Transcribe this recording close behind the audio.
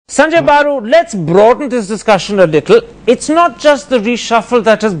Sanjay Baru, let's broaden this discussion a little. It's not just the reshuffle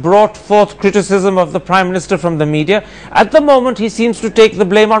that has brought forth criticism of the Prime Minister from the media. At the moment, he seems to take the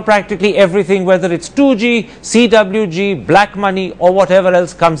blame on practically everything, whether it's 2G, CWG, black money, or whatever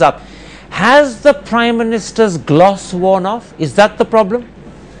else comes up. Has the Prime Minister's gloss worn off? Is that the problem?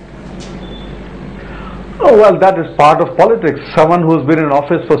 Oh, well, that is part of politics. Someone who's been in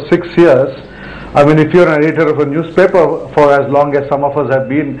office for 6 years, I mean, if you're an editor of a newspaper for as long as some of us have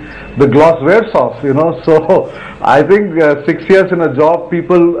been, the gloss wears off, you know. So I think 6 years in a job,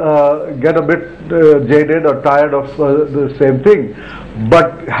 people get a bit jaded or tired of the same thing.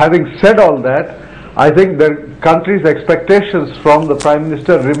 But having said all that, I think the country's expectations from the Prime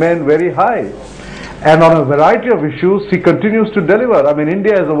Minister remain very high. And on a variety of issues, he continues to deliver. I mean,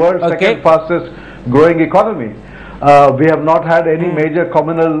 India is the world's second fastest growing economy. We have not had any major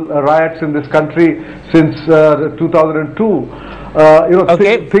communal riots in this country since 2002. You know,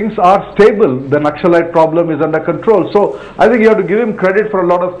 things are stable. The Naxalite problem is under control. So I think you have to give him credit for a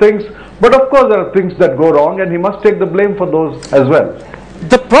lot of things. But of course, there are things that go wrong, and he must take the blame for those as well.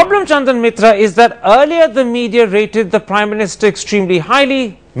 The problem, Chandan Mitra, is that earlier the media rated the Prime Minister extremely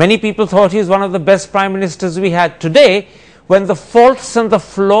highly. Many people thought he was one of the best Prime Ministers we had. Today, when the faults and the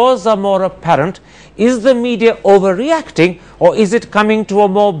flaws are more apparent, is the media overreacting, or is it coming to a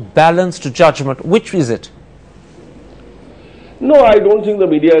more balanced judgment? Which is it? No, I don't think the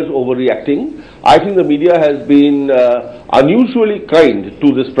media is overreacting. I think the media has been unusually kind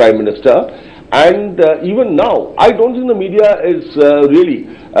to this Prime Minister. And even now, I don't think the media is really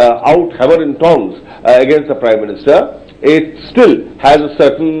out hammer and tongs against the Prime Minister. It still has a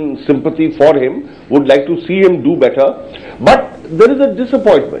certain sympathy for him, would like to see him do better. But there is a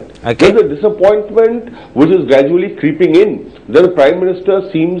disappointment. There is a disappointment which is gradually creeping in. The Prime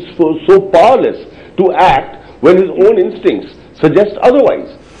Minister seems so powerless to act when his own instincts suggest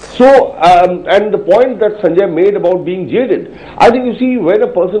otherwise. So, and the point that Sanjay made about being jaded, I think you see, when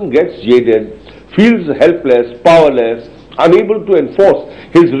a person gets jaded, feels helpless, powerless, unable to enforce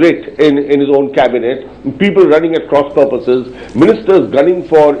his writ in his own cabinet, people running at cross purposes, ministers gunning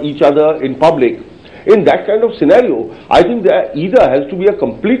for each other in public. In that kind of scenario, I think there either has to be a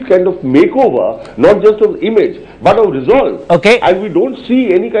complete kind of makeover, not just of image, but of resolve. And we don't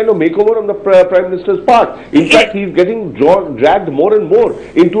see any kind of makeover on the Prime Minister's part. In fact, he's getting dragged more and more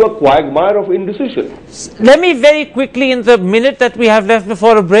into a quagmire of indecision. Let me very quickly, in the minute that we have left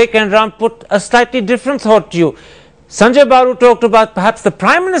before a break, and Ram, put a slightly different thought to you. Sanjay Baru talked about perhaps the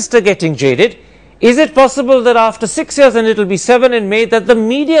Prime Minister getting jaded. Is it possible that after 6 years, and it will be 7 in May, that the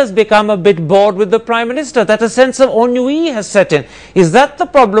media has become a bit bored with the Prime Minister, that a sense of ennui has set in? Is that the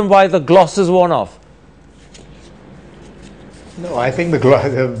problem why the gloss is worn off? No, I think there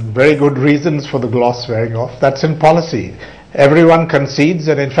are very good reasons for the gloss wearing off. That's in policy. Everyone concedes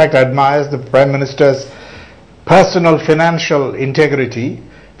and in fact admires the Prime Minister's personal financial integrity,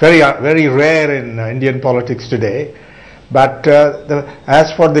 very rare in Indian politics today. But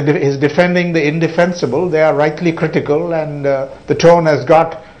as for his defending the indefensible, they are rightly critical, and the tone has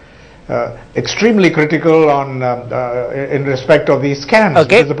got extremely critical on in respect of these scams.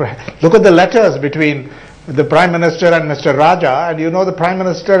 Look at the letters between the Prime Minister and Mr. Raja, and you know the Prime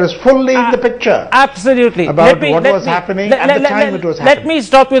Minister is fully in the picture. Absolutely. About what was happening at the time it was happening. Let me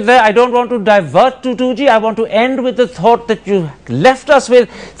stop with there. I don't want to divert to 2G. I want to end with the thought that you left us with,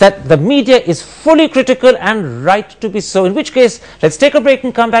 that the media is fully critical and right to be so. In which case, let's take a break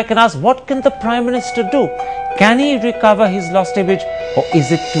and come back and ask, what can the Prime Minister do? Can he recover his lost image, or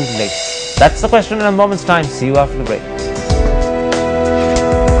is it too late? That's the question in a moment's time. See you after the break.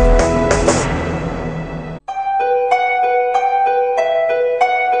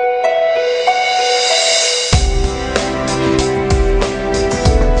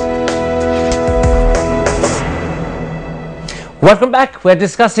 Welcome back. We're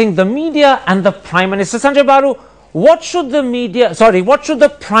discussing the media and the Prime Minister. Sanjay Baru, what should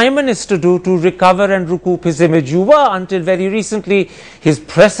the Prime Minister do to recover and recoup his image? You were, until very recently, his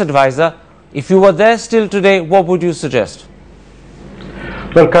press advisor. If you were there still today, what would you suggest?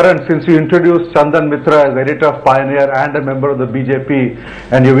 Well, Karan, since you introduced Chandan Mitra as editor of Pioneer and a member of the BJP,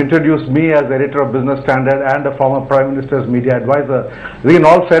 and you've introduced me as editor of Business Standard and a former Prime Minister's media advisor, I think in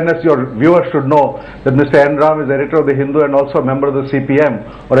all fairness, your viewers should know that Mr. N. Ram is editor of the Hindu and also a member of the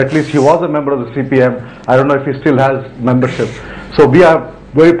CPM, or at least he was a member of the CPM. I don't know if he still has membership. So we have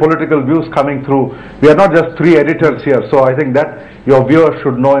very political views coming through. We are not just 3 editors here, so I think that your viewers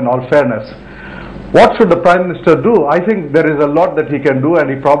should know in all fairness. What should the Prime Minister do? I think there is a lot that he can do, and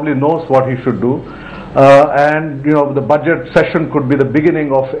he probably knows what he should do. And you know, the budget session could be the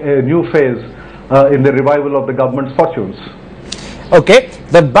beginning of a new phase in the revival of the government's fortunes. Okay,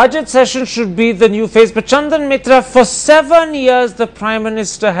 the budget session should be the new phase, but Chandan Mitra, for 7 years the Prime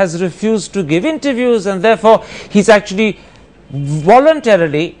Minister has refused to give interviews, and therefore he's actually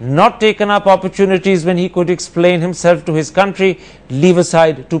voluntarily not taken up opportunities when he could explain himself to his country, leave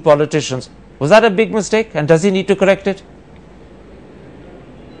aside to politicians. Was that a big mistake, and does he need to correct it?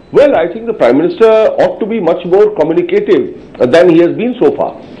 Well, I think the Prime Minister ought to be much more communicative than he has been so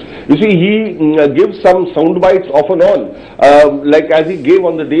far. You see, he gives some sound bites off and on, like as he gave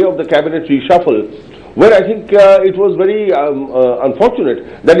on the day of the cabinet reshuffle, where I think it was very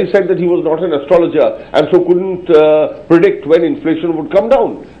unfortunate that he said that he was not an astrologer and so couldn't predict when inflation would come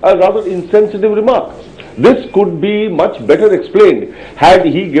down. A rather insensitive remark. This could be much better explained had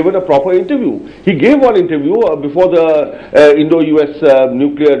he given a proper interview. He gave one interview before the Indo-US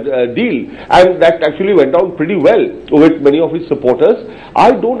nuclear deal, and that actually went down pretty well with many of his supporters.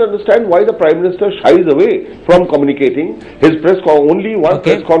 I don't understand why the Prime Minister shies away from communicating. His only one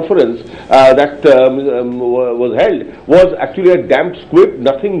press conference that was held was actually a damp squib.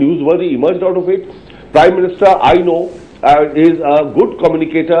 Nothing newsworthy emerged out of it. Prime Minister, I know, is a good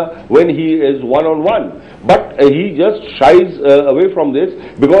communicator when he is one-on-one, but he just shies away from this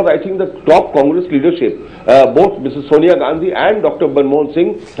because I think the top Congress leadership, both Mrs. Sonia Gandhi and Dr. Manmohan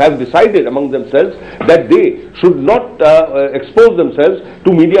Singh, have decided among themselves that they should not expose themselves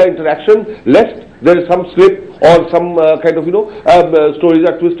to media interaction lest there is some slip or some kind of, stories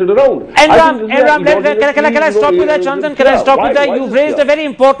are twisted around. Enram, can I stop you there, Chandan? Can I stop you there? You've raised a very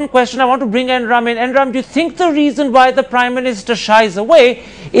important question. I want to bring Enram in. Enram, do you think the reason why the Prime Minister shies away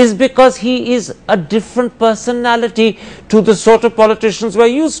is because he is a different personality to the sort of politicians we're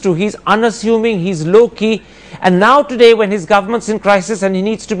used to? He's unassuming, he's low-key, and now today when his government's in crisis and he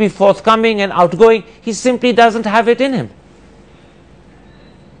needs to be forthcoming and outgoing, he simply doesn't have it in him.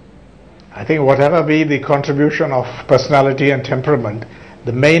 I think whatever be the contribution of personality and temperament,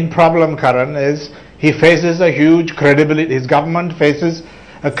 the main problem, Karan, is he faces a huge credibility, his government faces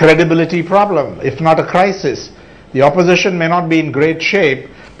a credibility problem, if not a crisis. The opposition may not be in great shape,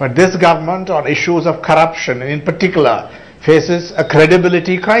 but this government on issues of corruption in particular faces a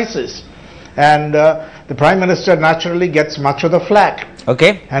credibility crisis. And the Prime Minister naturally gets much of the flack.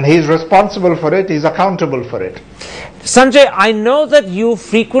 Okay. And he's responsible for it, he's accountable for it. Sanjay, I know that you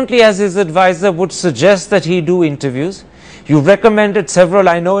frequently as his advisor would suggest that he do interviews. You've recommended several,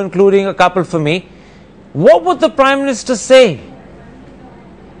 I know, including a couple for me. What would the Prime Minister say?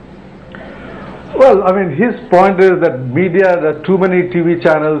 Well, I mean, his point is that media, there are too many TV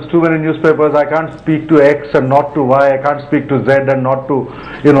channels, too many newspapers. I can't speak to X and not to Y. I can't speak to Z and not to,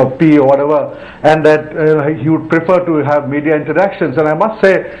 P or whatever. And that he would prefer to have media interactions. And I must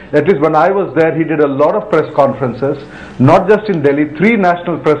say, at least when I was there, he did a lot of press conferences, not just in Delhi, 3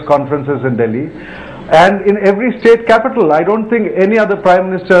 national press conferences in Delhi. And in every state capital. I don't think any other Prime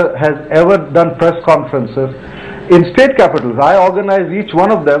Minister has ever done press conferences in state capitals. I organized each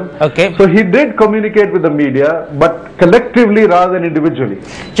one of them. Okay. So he did communicate with the media, but collectively rather than individually.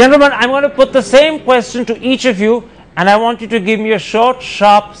 Gentlemen, I'm going to put the same question to each of you, and I want you to give me a short,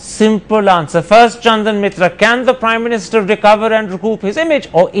 sharp, simple answer. First, Chandan Mitra, can the Prime Minister recover and recoup his image,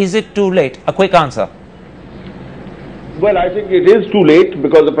 or is it too late? A quick answer. Well, I think it is too late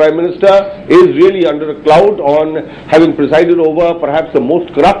because the Prime Minister is really under a cloud on having presided over perhaps the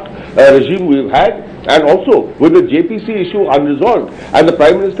most corrupt regime we've had, and also with the JPC issue unresolved and the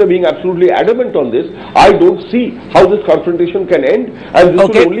Prime Minister being absolutely adamant on this, I don't see how this confrontation can end, and this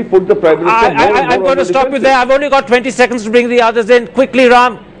will only put the Prime Minister I'm going to stop you there. I've only got 20 seconds to bring the others in. Quickly,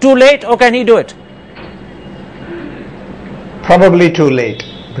 Ram, too late or can he do it? Probably too late,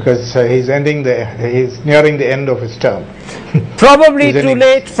 because he's nearing the end of his term. Probably too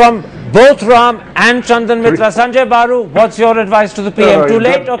late from both Ram and Chandan Mitra. Sanjay Baru, what's your advice to the PM? Too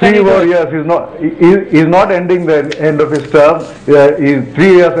late or can he do it? Yes, he's not ending the end of his term. He's 3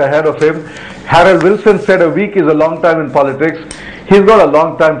 years ahead of him. Harold Wilson said a week is a long time in politics. He's got a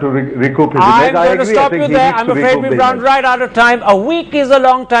long time to recoup his image. I'm going to stop you there. I'm afraid we've run right out of time. A week is a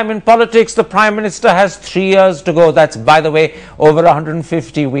long time in politics. The Prime Minister has 3 years to go. That's, by the way, over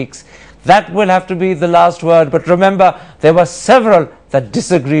 150 weeks. That will have to be the last word. But remember, there were several that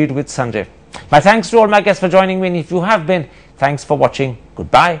disagreed with Sanjay. My thanks to all my guests for joining me. And if you have been, thanks for watching.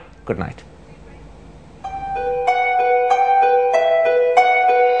 Goodbye. Good night.